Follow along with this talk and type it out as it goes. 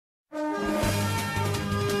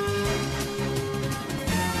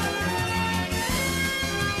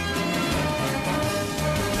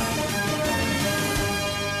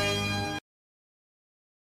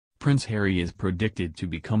Prince Harry is predicted to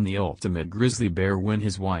become the ultimate grizzly bear when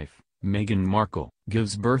his wife, Meghan Markle,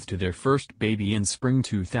 gives birth to their first baby in spring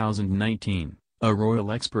 2019, a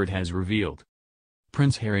royal expert has revealed.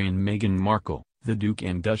 Prince Harry and Meghan Markle, the Duke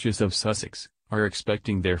and Duchess of Sussex, are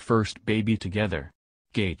expecting their first baby together.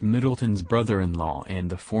 Kate Middleton's brother-in-law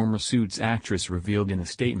and the former Suits actress revealed in a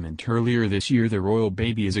statement earlier this year the royal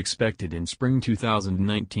baby is expected in spring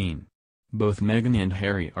 2019. Both Meghan and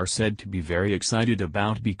Harry are said to be very excited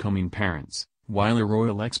about becoming parents, while a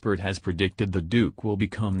royal expert has predicted the Duke will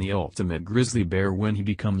become the ultimate grizzly bear when he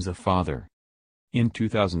becomes a father. In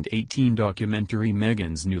 2018 documentary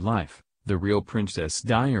Meghan's New Life, The Real Princess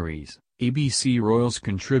Diaries, ABC Royals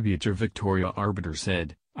contributor Victoria Arbiter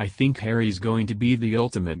said, "I think Harry's going to be the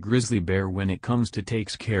ultimate grizzly bear when it comes to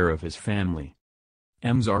takes care of his family."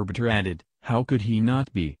 Ms. Arbiter added, "How could he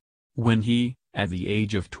not be? When he, at the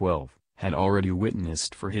age of 12, had already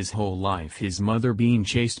witnessed for his whole life his mother being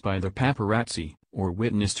chased by the paparazzi, or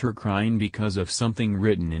witnessed her crying because of something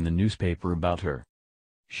written in the newspaper about her."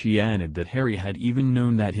 She added that Harry had even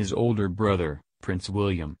known that his older brother, Prince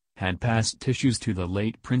William, had passed tissues to the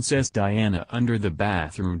late Princess Diana under the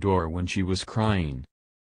bathroom door when she was crying.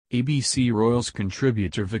 ABC Royals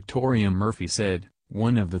contributor Victoria Murphy said,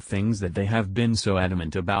 "One of the things that they have been so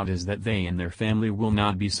adamant about is that they and their family will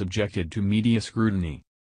not be subjected to media scrutiny.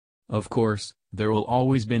 Of course, there will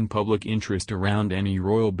always be public interest around any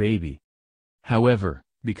royal baby. However,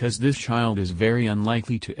 because this child is very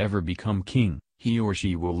unlikely to ever become king, he or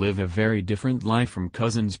she will live a very different life from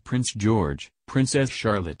cousins Prince George, Princess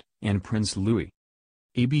Charlotte, and Prince Louis."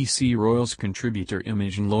 ABC Royals contributor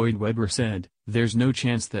Imogen Lloyd-Webber said, "There's no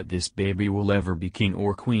chance that this baby will ever be king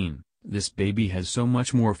or queen. This baby has so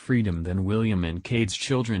much more freedom than William and Kate's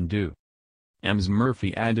children do." Ms.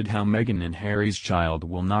 Murphy added how Meghan and Harry's child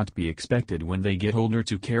will not be expected when they get older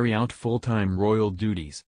to carry out full-time royal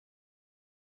duties.